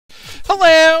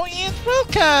Hello and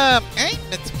welcome! I'm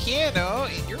It's Piano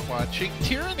and you're watching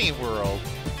Tyranny World.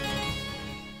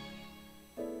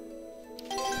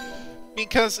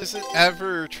 Because is it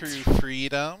ever true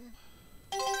freedom?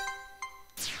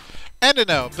 I don't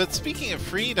know, but speaking of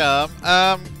freedom,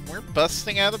 we're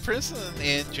busting out of prison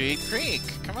in Jade Creek.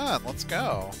 Come on, let's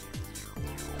go.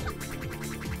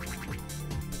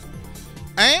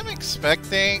 I am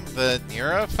expecting the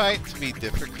Nero fight to be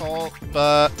difficult,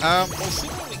 but we'll see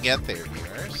when we get there,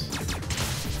 viewers.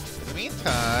 In the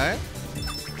meantime,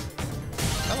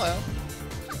 hello.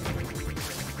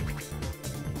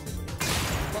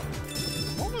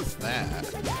 What was that?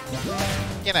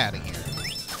 Get out of here.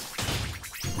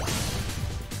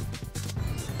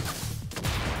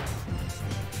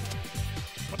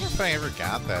 I wonder if I ever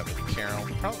got that with Carol.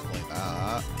 Probably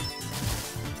not.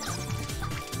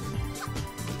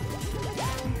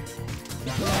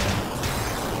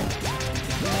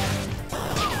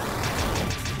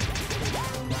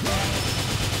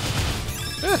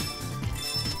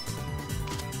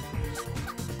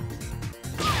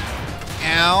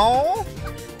 Ow!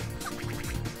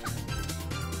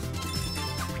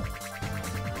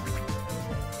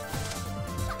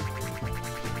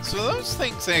 So those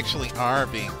things actually are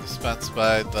being dispensed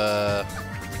by the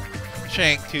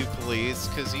Shang-Tu police,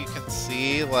 because you can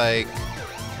see, like,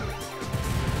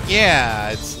 yeah,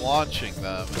 it's launching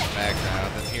them in the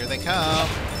background, and here they come.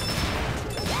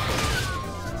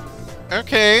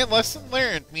 Okay, lesson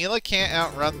learned. Milla can't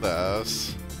outrun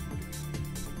those.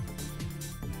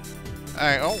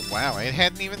 Alright, oh wow, I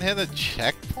hadn't even hit a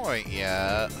checkpoint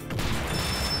yet.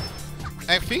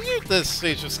 I figured this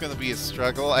stage was going to be a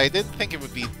struggle. I didn't think it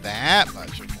would be that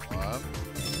much of one.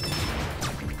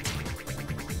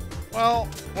 Well,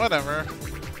 whatever.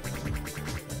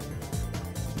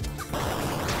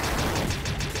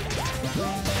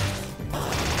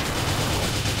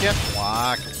 Get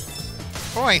blocked.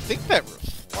 Oh, I think that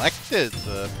reflected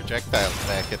the projectiles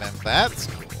back at him. That's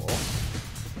cool.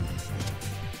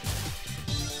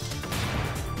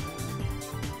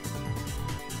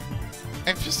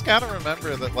 I've just got to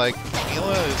remember that, like,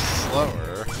 Milla is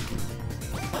slower.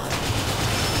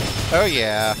 Oh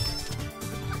yeah.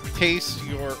 Taste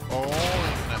your own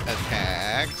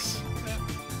attacks.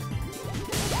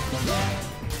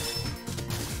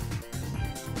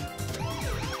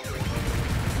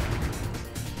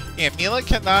 Yeah, Milla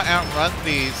cannot outrun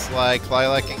these like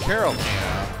Lilac and Carol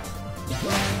can.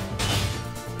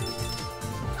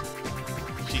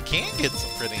 She can get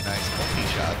some pretty nice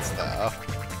multi-shots, though.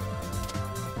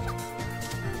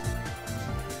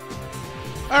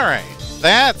 Alright,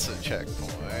 that's a checkpoint.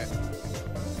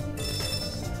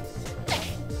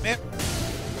 Yep.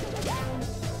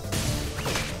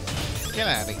 Get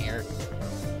out of here.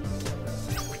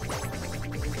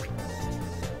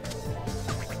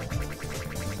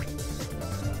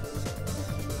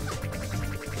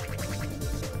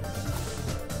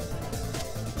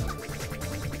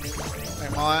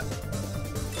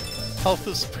 Health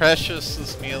is precious,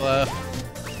 says Milla.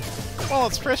 Well,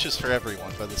 it's precious for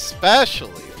everyone, but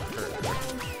especially for her.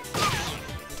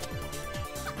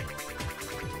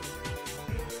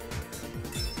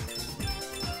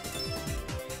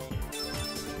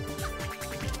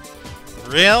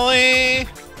 Really?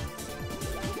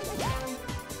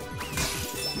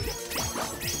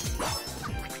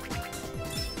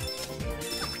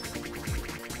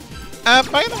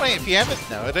 By the way, if you haven't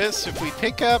noticed, if we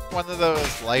pick up one of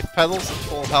those life petals at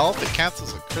full health, it counts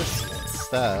as a crystal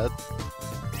instead.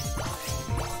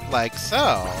 Like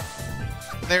so.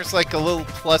 There's like a little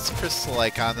plus crystal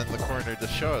icon in the corner to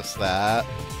show us that.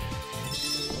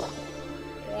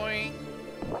 Boing.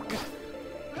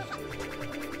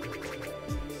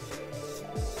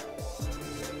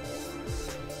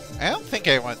 I don't think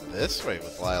I went this way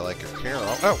with Lilac or Carol.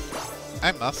 Oh,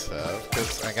 I must have,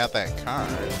 because I got that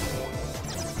card.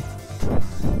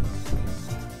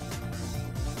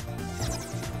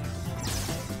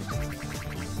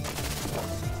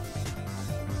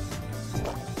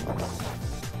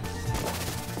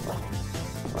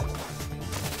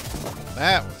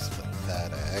 That was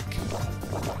pathetic.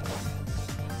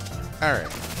 Alright.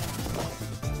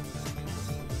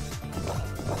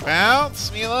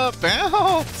 Bounce, Milla,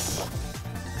 bounce!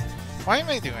 Why am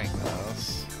I doing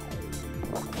this?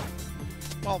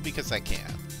 Well, because I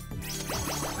can.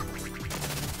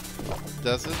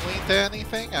 Does it lead to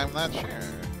anything? I'm not sure.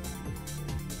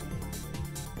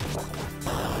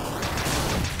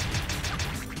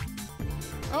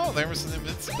 Oh, there was an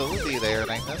invincibility there and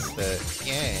I missed it.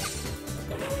 Yay.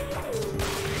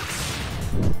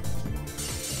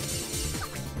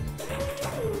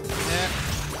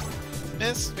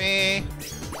 Missed me.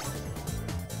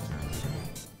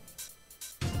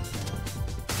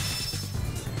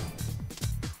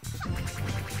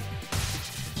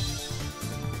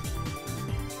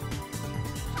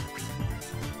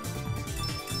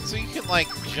 So you can, like,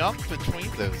 jump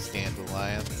between those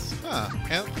dandelions. Huh, I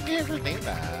don't think I ever knew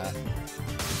that.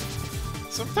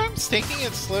 Sometimes taking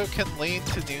it slow can lead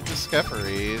to new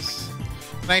discoveries.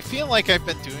 And I feel like I've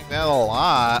been doing that a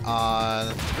lot on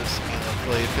this Milla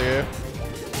playthrough.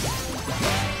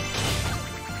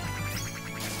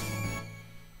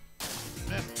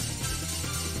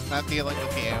 Not dealing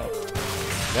with you.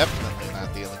 Definitely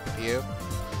not dealing with you.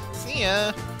 See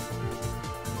ya!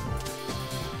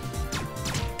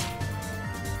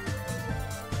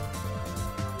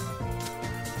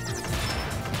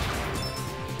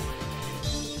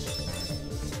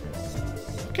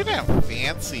 Look at how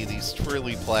fancy these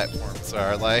twirly platforms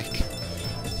are. Like,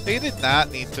 they did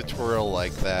not need to twirl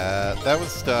like that. That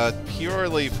was done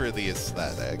purely for the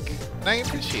aesthetic. And I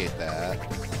appreciate that.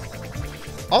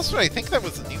 Also, I think that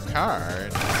was a new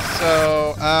card.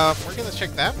 So, we're gonna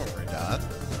check that when we're done.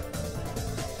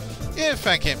 If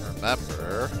I can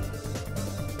remember.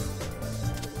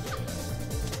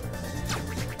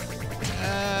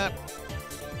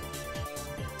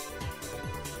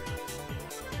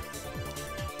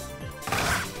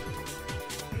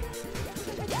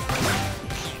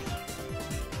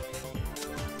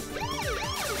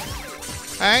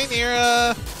 Hi, Nira!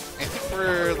 I think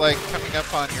we're, like, coming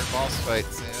up on your boss fight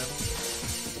soon.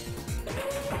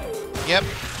 Yep.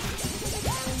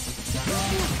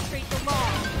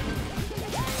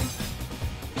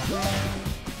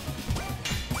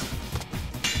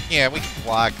 Yeah, we can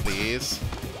block these.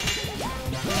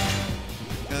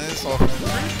 And this will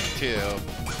hurt too.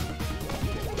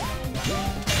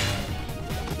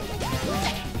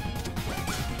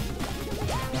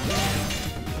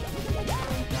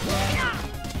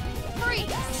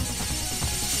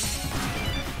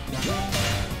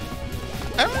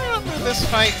 I remember this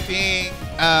fight being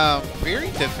very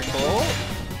difficult.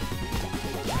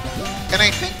 And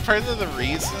I think part of the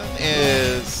reason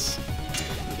is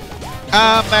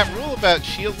that rule about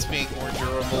shields being more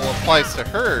durable applies to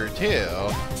her, too.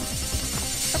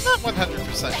 I'm not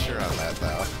 100% sure on that,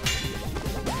 though.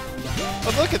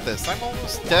 But look at this, I'm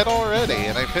almost dead already,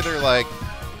 and I've hit her, like,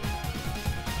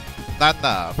 not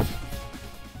enough.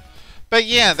 But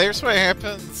yeah, there's what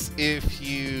happens if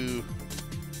you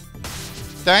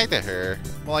die to her.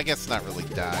 Well, I guess not really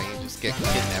die, you just get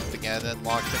kidnapped again and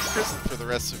locked in prison for the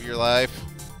rest of your life.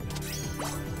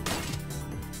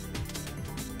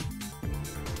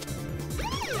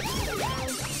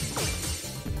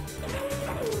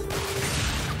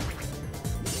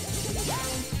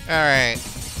 Alright.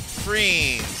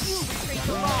 Freeze!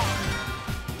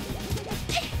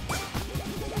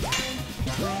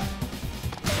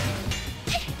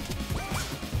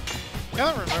 I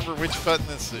gotta remember which button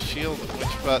is the shield and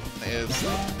which button is the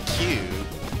Q.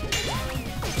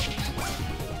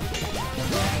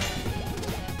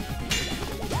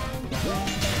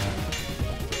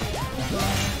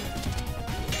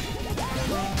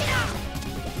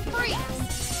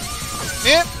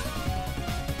 Yep!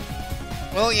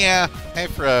 Well, yeah, I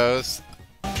froze.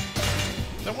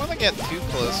 Don't want to get too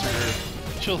close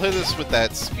or she'll hit us with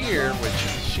that spear, which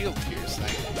is shield piercing.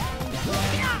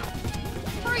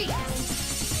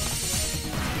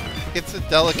 It's a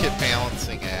delicate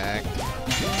balancing act.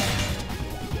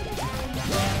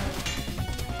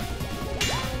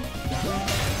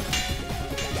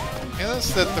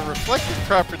 Notice that the reflective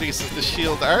properties of the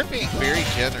shield are being very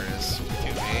generous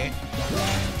to me.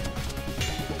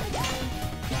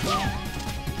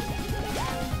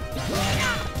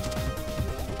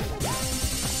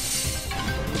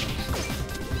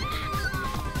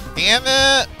 Damn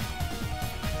it!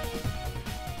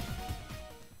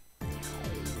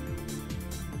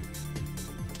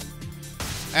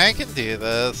 I can do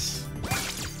this.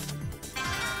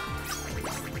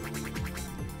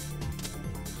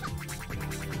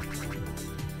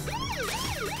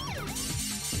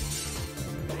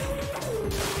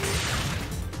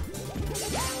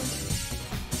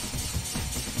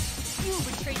 You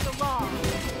betrayed the law.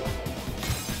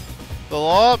 The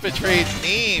law betrayed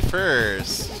me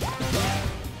first.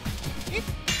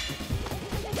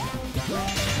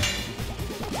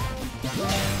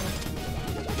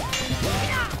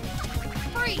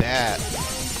 That.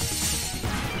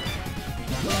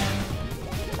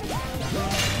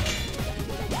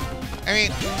 I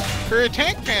mean, her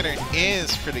attack pattern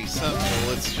is pretty simple.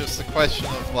 It's just a question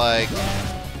of, like,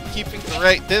 keeping the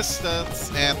right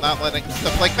distance and not letting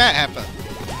stuff like that happen.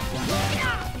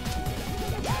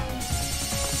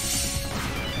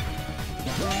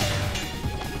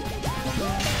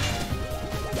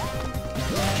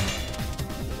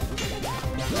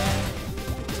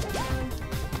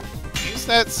 Use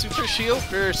that super shield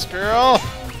burst, girl!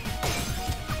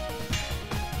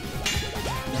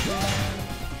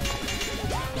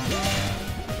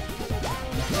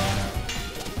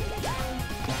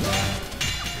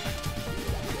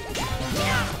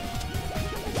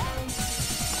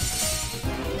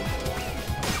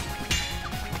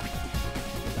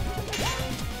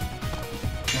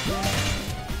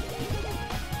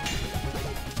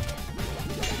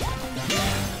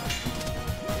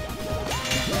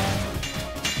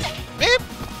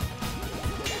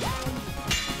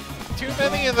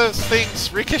 of those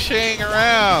things ricocheting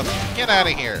around. Get out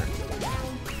of here.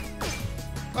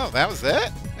 Oh, that was it?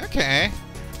 Okay.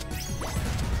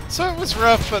 So it was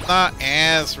rough, but not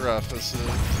as rough as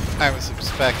I was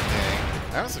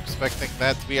expecting. I was expecting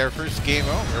that to be our first game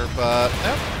over, but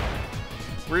nope.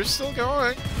 We're still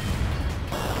going.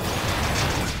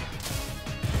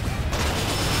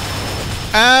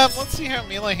 Let's see how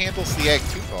Milla handles the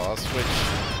Act 2 boss, which...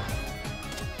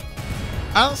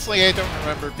 honestly, I don't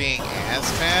remember being as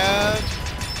bad.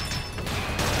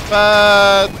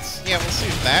 But... yeah, we'll see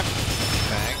if that means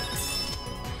anything.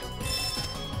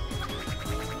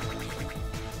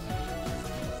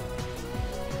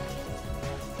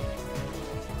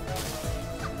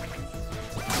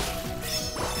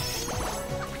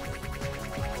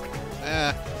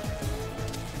 I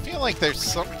feel like there's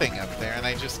something up there and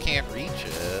I just can't reach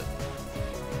it.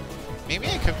 Maybe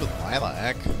I could with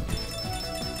Lilac.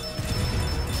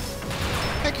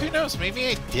 Heck, who knows? Maybe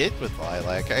I did with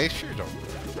Lilac. I sure don't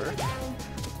remember.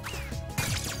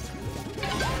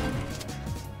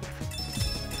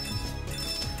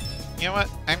 You know what?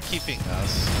 I'm keeping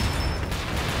this.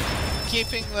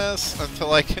 Keeping this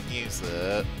until I can use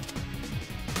it.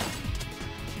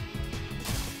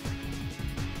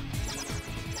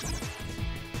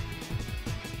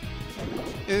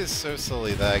 It is so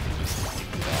silly that I can just do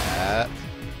that.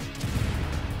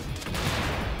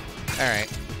 Alright.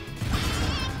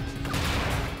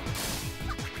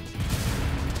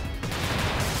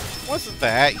 Wasn't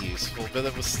that useful, but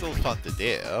it was still fun to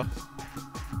do.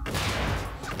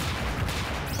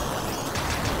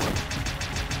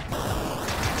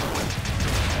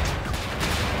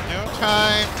 No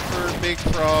time for big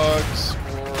frogs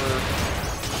or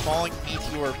falling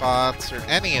meteor bots or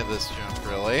any of this junk,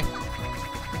 really.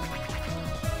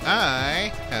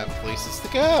 I have places to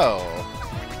go.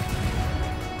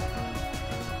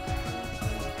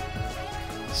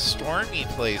 Stormy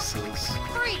places.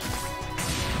 Freeze!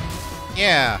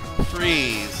 Yeah,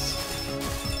 freeze.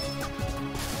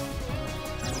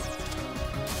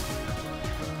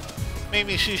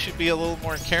 Maybe she should be a little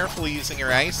more careful using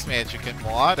her ice magic in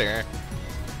water.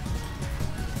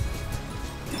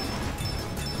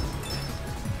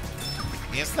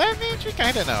 Is that magic?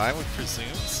 I don't know. I would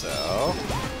presume so.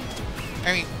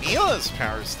 I mean, Milla's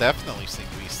powers definitely seem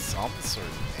to be some sort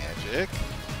of magic.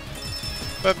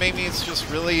 But maybe it's just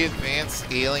really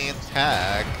advanced alien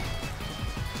tech.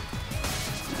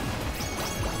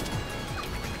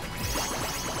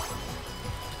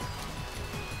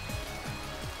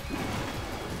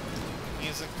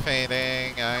 Music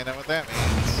fading. I know what that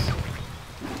means.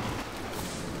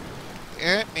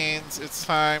 It means it's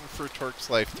time for Torque's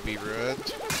life to be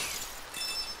ruined.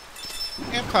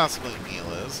 And possibly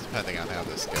Milla's, depending on how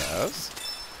this goes.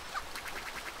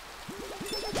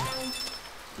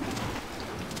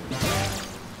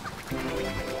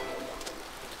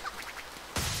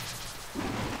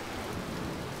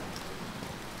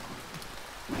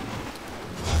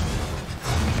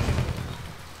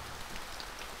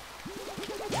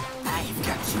 I've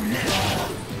got you now.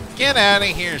 Get out of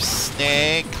here,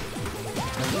 Snake!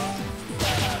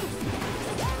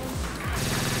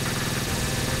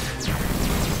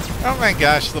 Oh my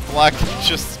gosh, the block can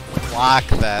just block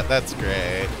that. That's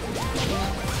great.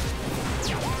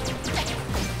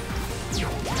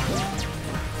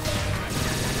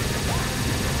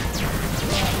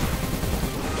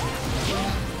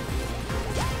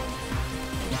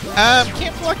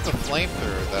 Can't block the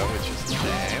flamethrower though, which is a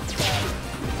shame.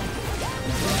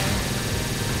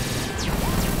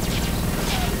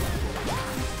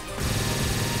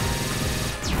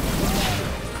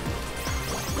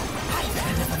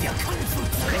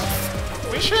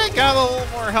 Wish I got a little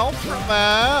more help from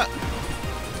that.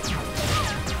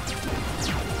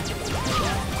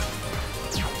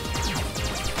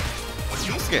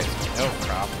 These guys have no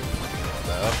problem with it,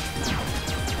 though.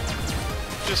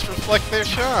 Just reflect their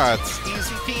shots.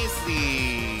 Easy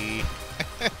peasy.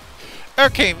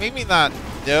 Okay, maybe not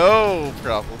no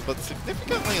problem, but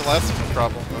significantly less of a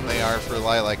problem than they are for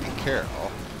Lilac and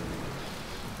Carol.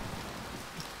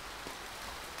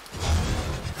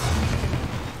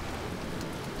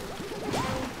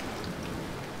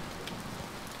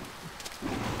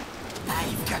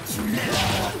 I've got you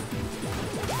now.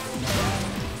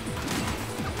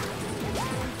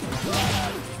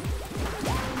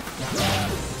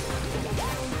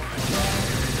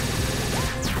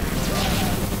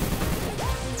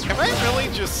 Am I really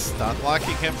just stun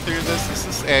locking him through this? Is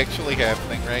this actually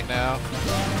happening right now?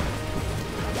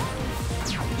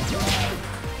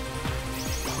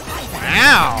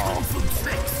 Wow!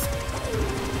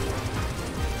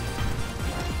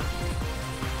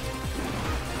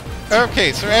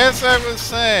 Okay, so as I was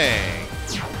saying...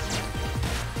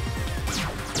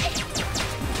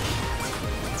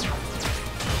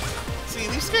 See,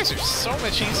 these guys are so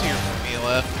much easier for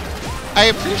Milla. I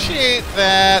appreciate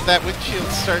that that windshield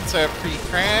starts out pretty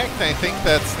cracked. I think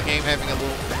that's the game having a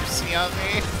little mercy on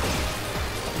me.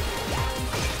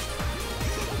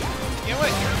 You know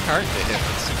what? You're hard to hit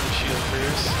with Super Shield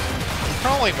Burst. It's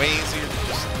probably way easier to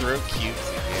just throw cubes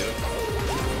at you.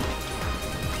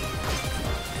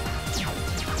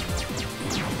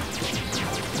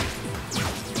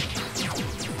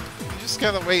 You just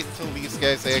gotta wait until these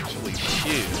guys actually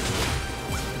shoot.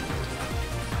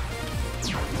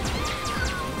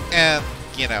 And,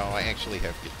 you know, I actually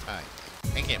have good time.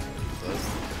 I can't believe this.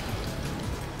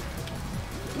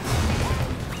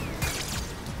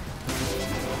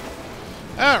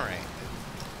 Alright.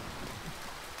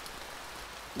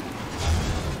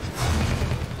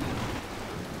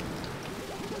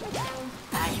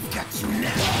 I've got you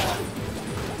now.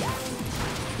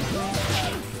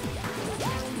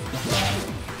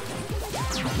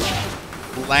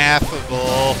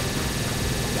 Laughable.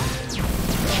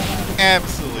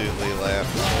 Absolutely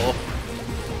laughable.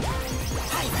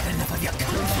 I've had enough of your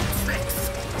kung fu tricks.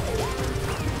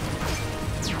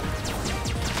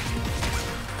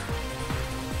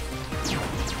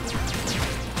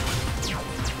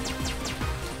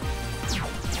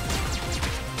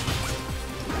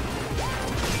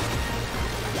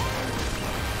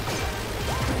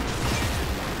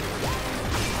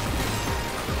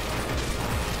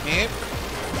 Yep.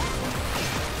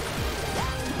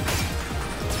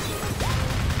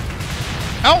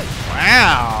 Oh,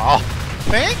 wow!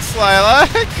 Thanks,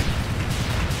 Lilac!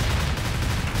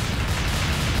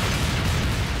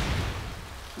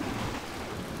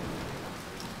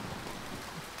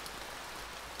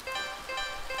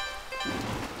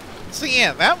 So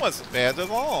yeah, that wasn't bad at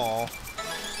all.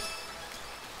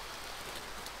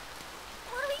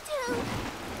 What do we do?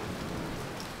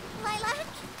 Lilac?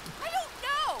 I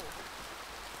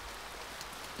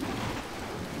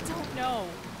don't know.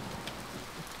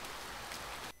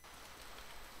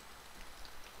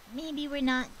 Maybe we're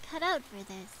not cut out for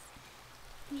this.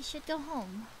 We should go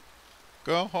home.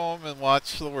 Go home and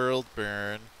watch the world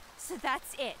burn. So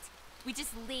that's it. We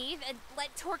just leave and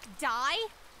let Torque die?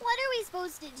 What are we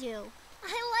supposed to do?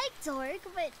 I like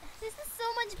Torque, but this is so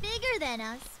much bigger than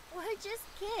us. We're just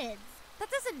kids.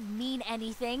 That doesn't mean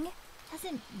anything.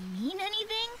 Doesn't mean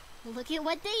anything? Look at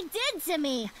what they did to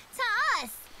me! To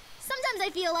us! Sometimes I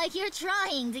feel like you're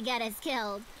trying to get us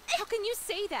killed. How can you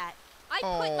say that? I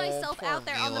Oh, put myself poor out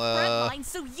there on the Milla. front line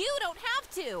so you don't have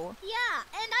to.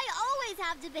 Yeah, and I always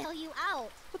have to bail you out.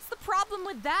 What's the problem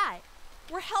with that?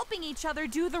 We're helping each other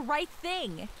do the right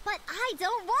thing. But I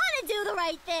don't want to do the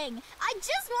right thing. I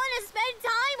just want to spend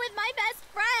time with my best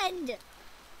friend.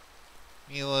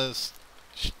 Mila's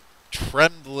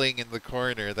trembling in the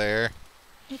corner there.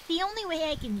 If the only way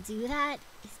I can do that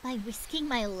is by risking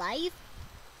my life,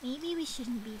 maybe we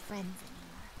shouldn't be friends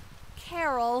anymore.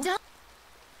 Carol. Don't-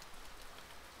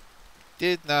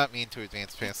 Did not mean to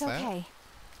advance past It's that. okay.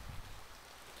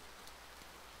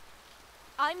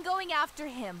 I'm going after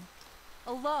him.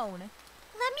 Alone.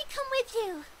 Let me come with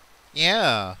you.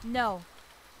 Yeah. No.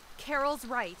 Carol's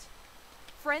right.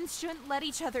 Friends shouldn't let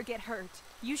each other get hurt.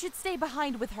 You should stay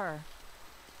behind with her.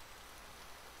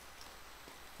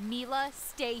 Milla,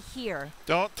 stay here.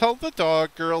 Don't tell the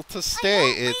dog girl to stay.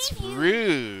 won't It's leave you.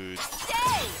 rude.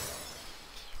 Stay!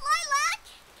 Lilac!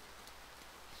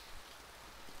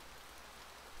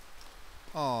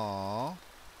 Aww.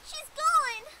 She's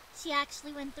gone. She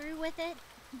actually went through with it?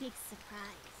 Big surprise.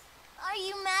 Are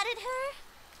you mad at her?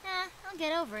 I'll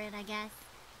get over it, I guess.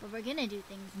 But we're gonna do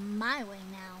things my way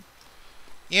now.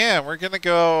 Yeah, we're gonna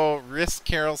go risk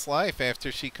Carol's life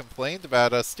after she complained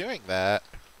about us doing that.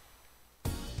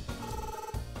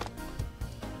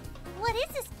 What is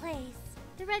this place?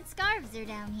 The red scarves are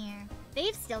down here.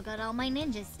 They've still got all my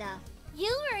ninja stuff.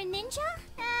 You were a ninja?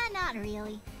 Not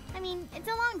really. I mean, it's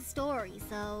a long story,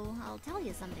 so I'll tell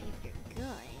you someday if you're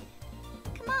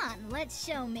good. Come on, let's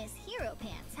show Miss Hero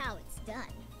Pants how it's done.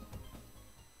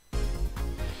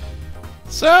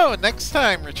 So, next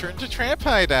time, return to Tramp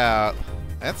Hideout.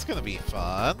 That's gonna be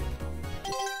fun.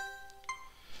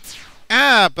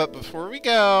 But before we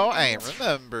go, I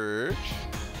remembered.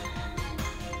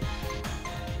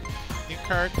 New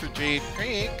card for Jade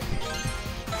Creek.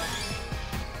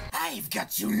 I've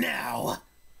got you now.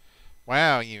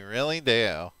 Wow, you really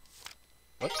do.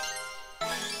 Whoops.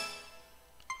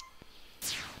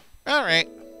 Alright.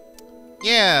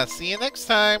 Yeah, see you next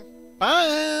time.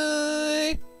 Bye!